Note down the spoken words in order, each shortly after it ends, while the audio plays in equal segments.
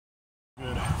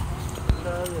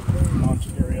launch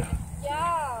area.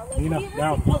 Yeah, like Nina,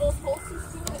 down. all those holsters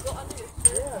too that go under your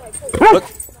shirt. Look,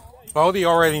 Bodie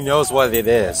already knows what it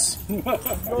is.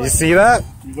 You see that?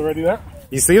 He's already there?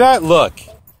 You see that? Look.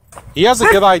 He has a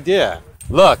good idea.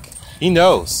 Look, he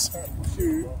knows.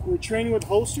 Shoot, we're training with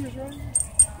holsters, right?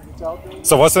 It's out there.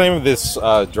 So what's the name of this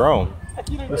drone?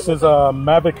 This is a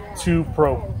Mavic 2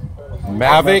 Pro.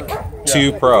 Mavic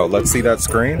 2 Pro. Let's see that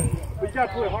screen. But you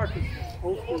gotta put it hard because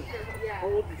holsters.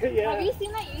 Yeah. Have you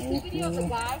seen that YouTube video of the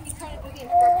guy? He's trying to do the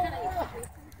instruction and he's shooting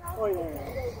himself? Oh,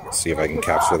 yeah. Let's see if I can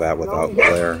capture that without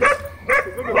glare.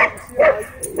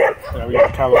 Yeah, we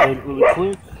gotta calibrate it really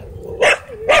quick.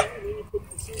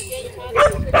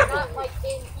 Not like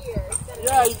in here.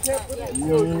 Yeah, you can't put it in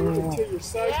your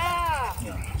side.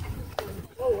 Yeah.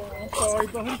 Oh, I'm sorry,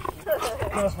 buddy.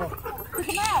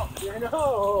 Come out. Yeah, I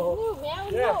know. Ooh, man,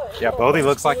 we know it. Yeah, Bodie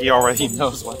looks like he already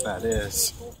knows what that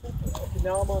is.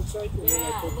 Now I'm on site.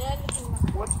 Yeah,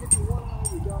 Once you get your one eye,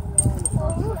 you're down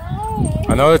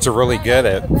I know that you're really good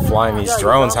at flying these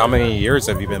drones. How many years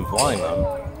have you been flying them?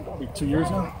 Probably 2 years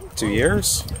now. 2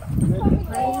 years?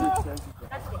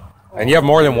 And you have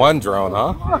more than one drone,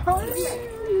 huh?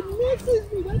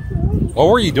 What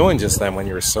were you doing just then when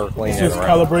you were circling it Just around?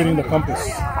 calibrating the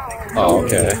compass. Oh,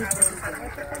 okay.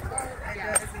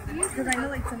 Because I know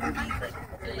like some of these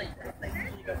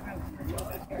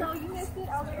No, you missed it.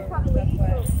 I was probably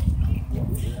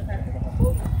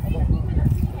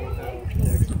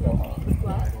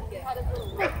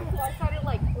I started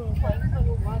like playing Tug of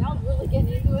War. I was really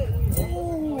getting into it.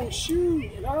 Oh,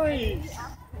 shoot. Nice.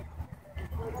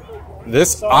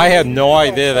 This, I had no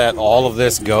idea that all of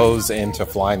this goes into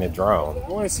flying a drone. I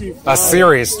want to see A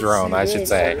serious drone, I should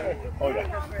say. Oh,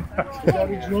 yeah. We got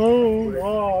a drone.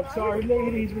 Oh, I'm sorry,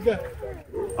 ladies. We got...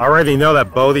 I already know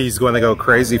that Bodie's going to go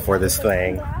crazy for this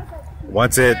thing.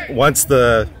 Once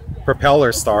the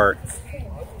propellers start.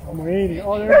 I'm waiting.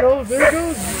 Oh, there it goes. There it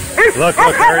goes. Look,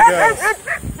 there it goes.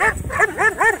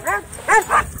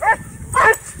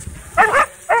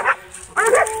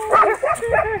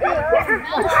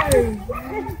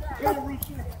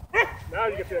 Now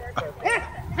you get that.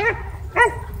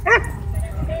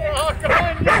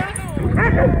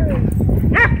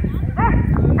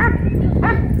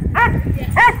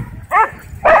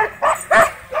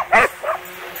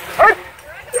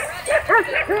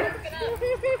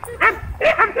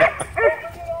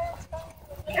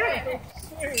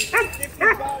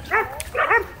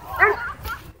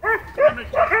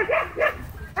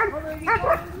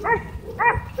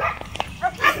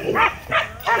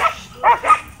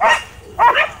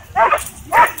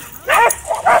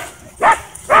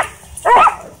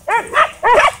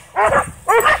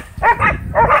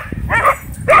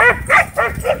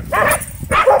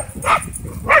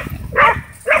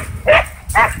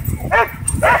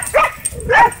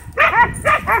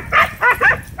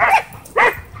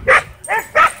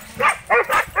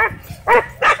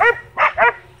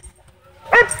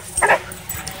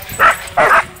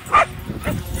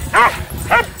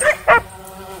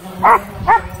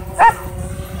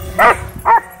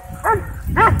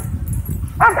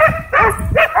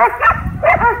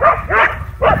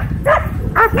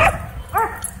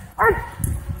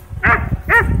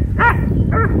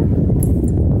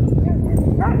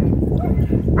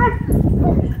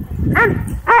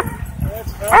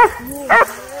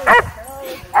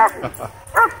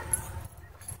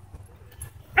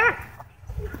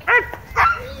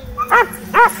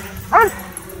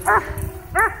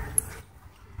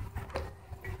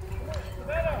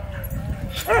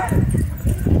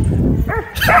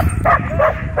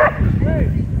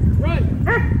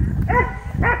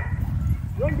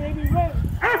 Run, baby, run!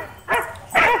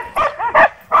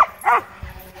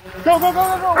 Go, go, go,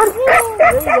 go, go! Woo!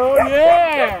 There you go,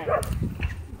 yeah!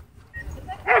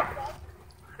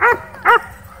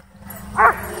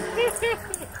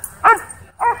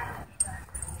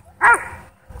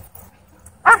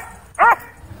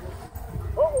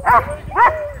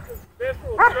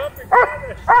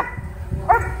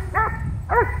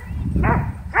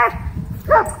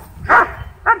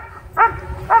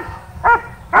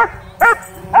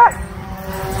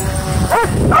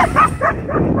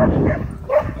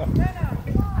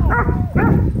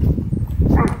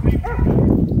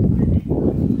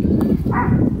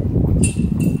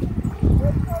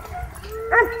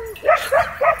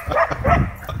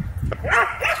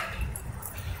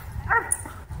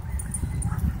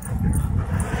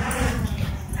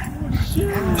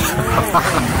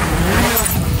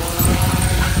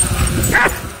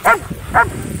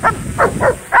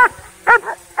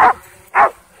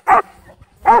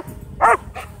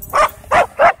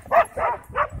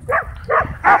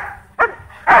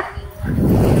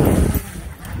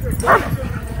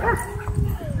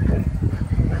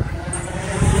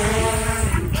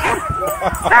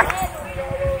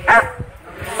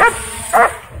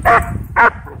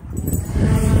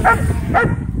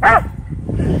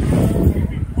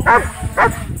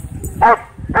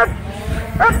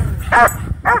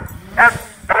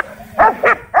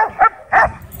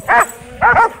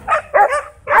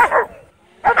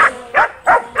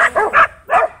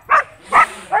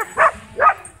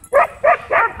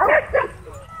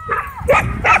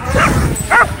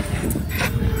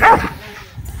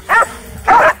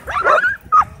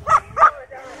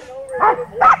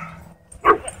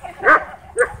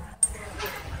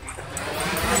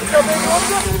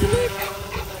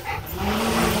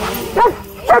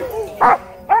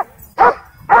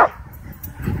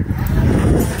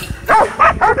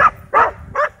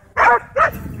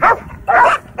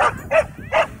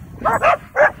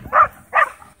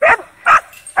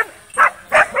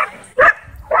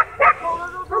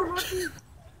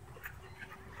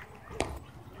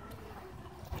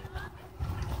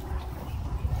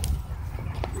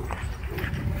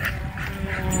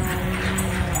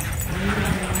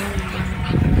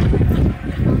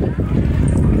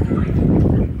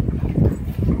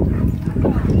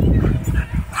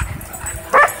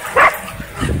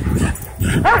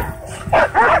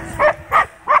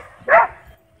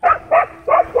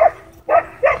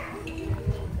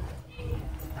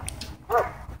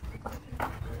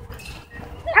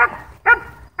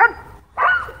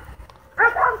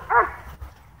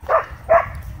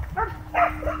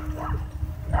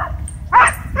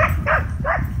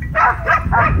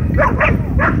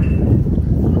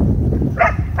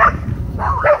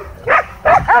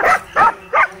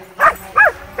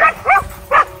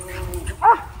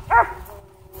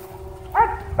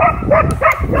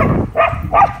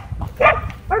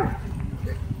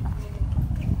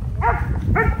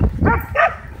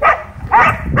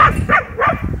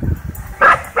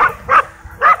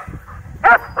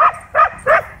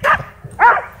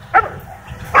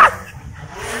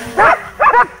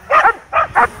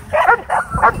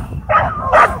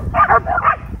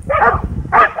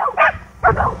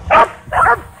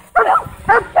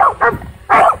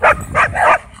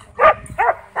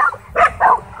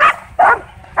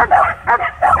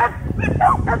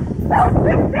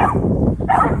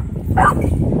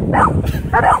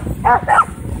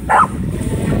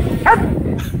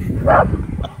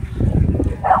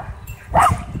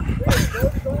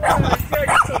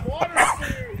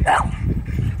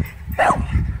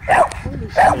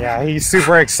 Yeah, he's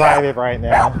super excited right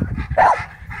now.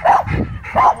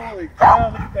 Holy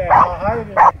cow, look at that. How high is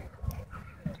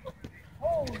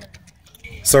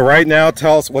it? So right now,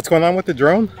 tell us what's going on with the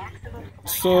drone?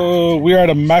 So we are at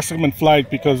a maximum flight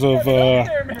because of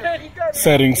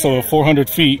setting, so 400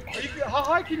 feet. How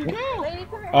high can you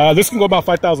go? This can go about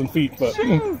 5,000 feet, but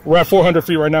we're at 400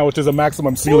 feet right now, which is a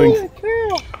maximum ceiling.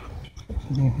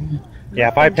 Yeah,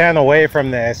 if I pan away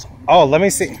from this, oh, let me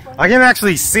see. I can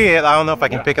actually see it. I don't know if I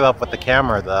can pick it up with the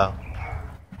camera though.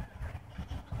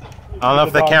 I don't know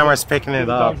if the camera's picking it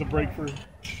up. Dogs a break for.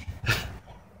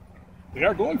 They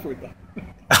are going for it though.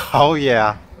 Oh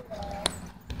yeah.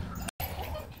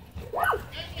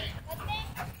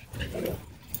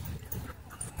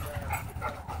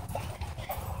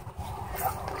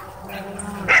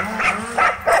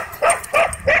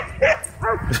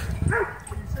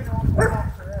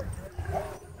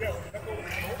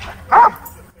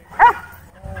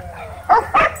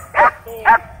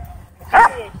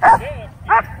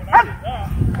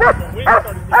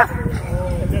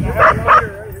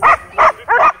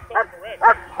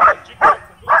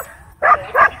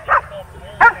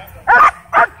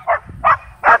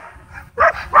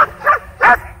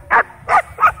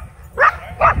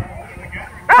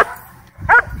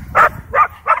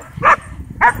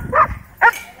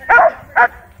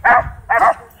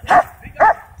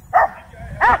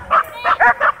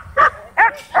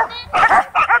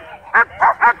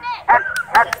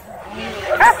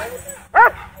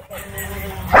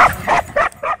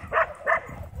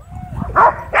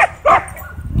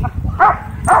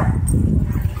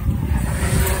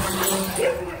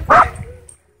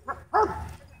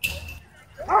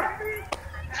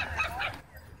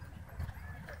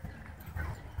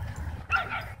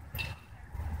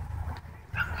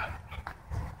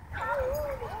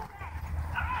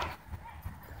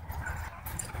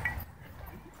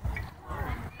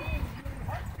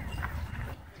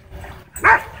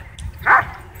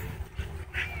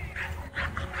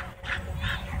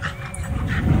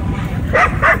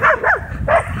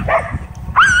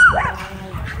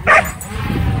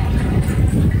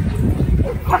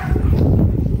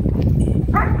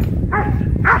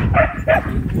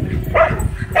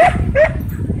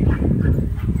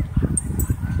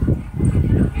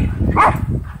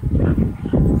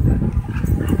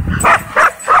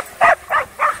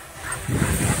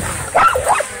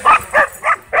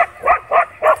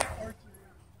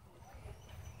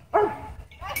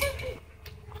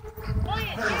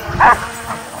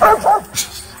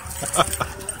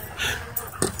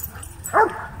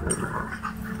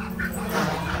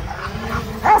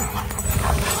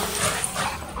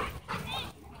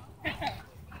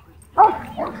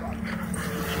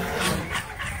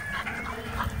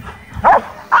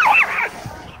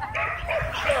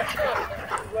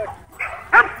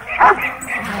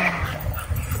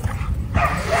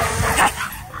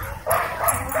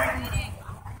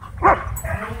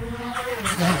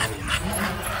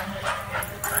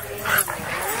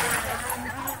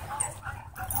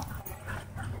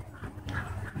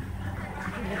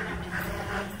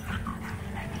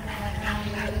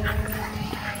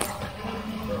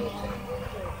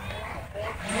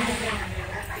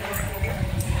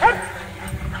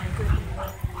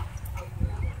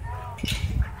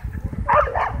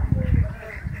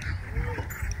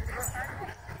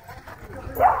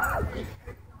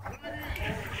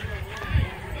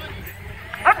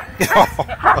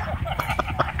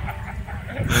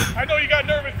 I know you got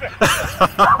nervous there.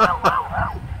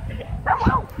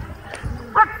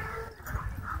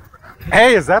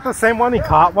 Hey, is that the same one he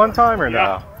caught one time or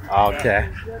no? Yeah. Okay.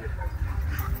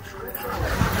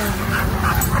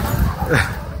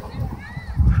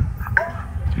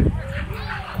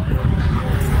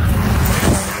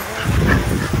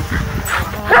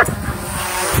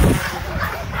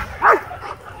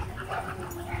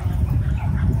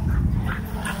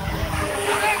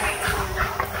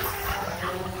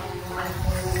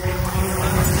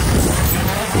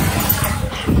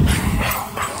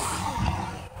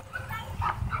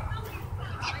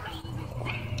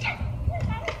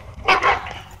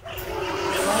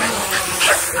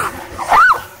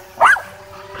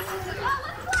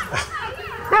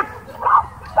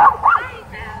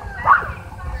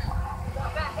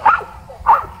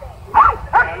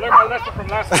 From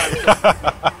last time.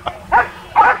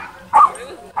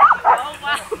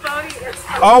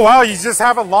 Oh wow, you just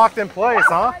have it locked in place,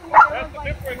 huh? That's the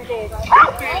difference. So it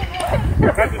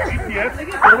has the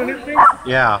GPS coordinate thing.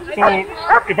 Yeah. So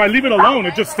if I leave it alone,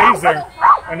 it just stays there,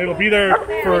 and it'll be there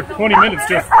for 20 minutes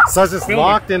just. So it's just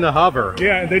locked in the hover.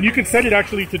 Yeah, and then you can set it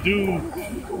actually to do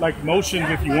like motions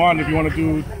if you want. If you want to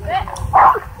do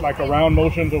like around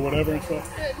motions or whatever and stuff.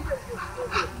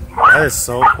 That is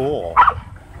so cool.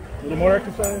 A little more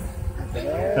exercise.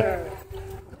 Yeah.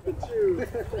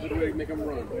 Make them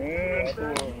run.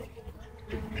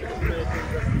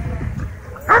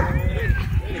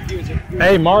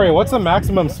 Hey Mario, what's the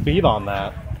maximum speed on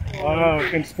that?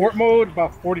 In sport mode,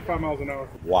 about 45 miles an hour.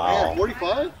 Wow.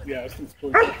 45? Yeah, it's in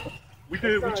sport. We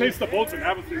chased the boats and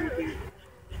haven't seen anything.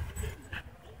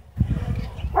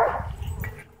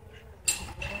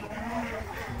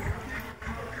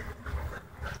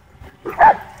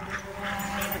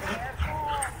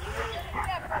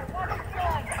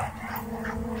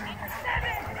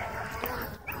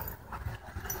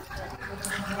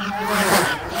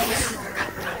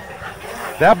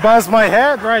 That buzzed my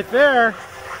head right there.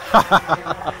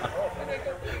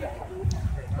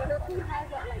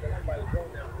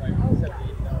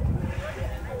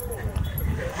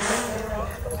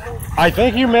 I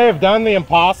think you may have done the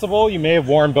impossible. You may have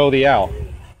worn Bodie out.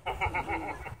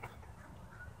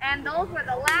 And those were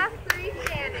the last three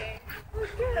standing.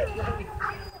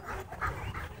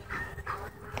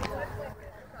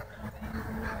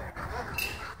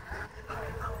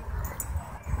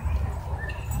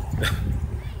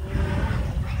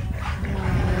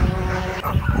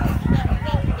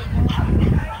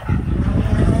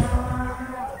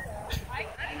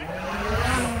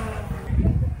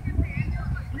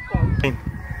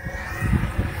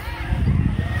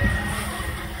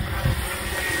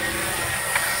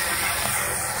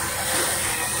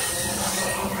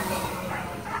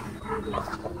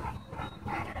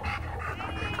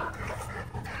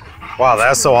 Wow,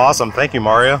 that's so awesome. Thank you,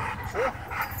 Mario.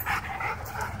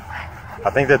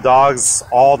 I think the dogs,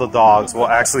 all the dogs, will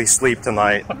actually sleep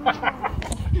tonight.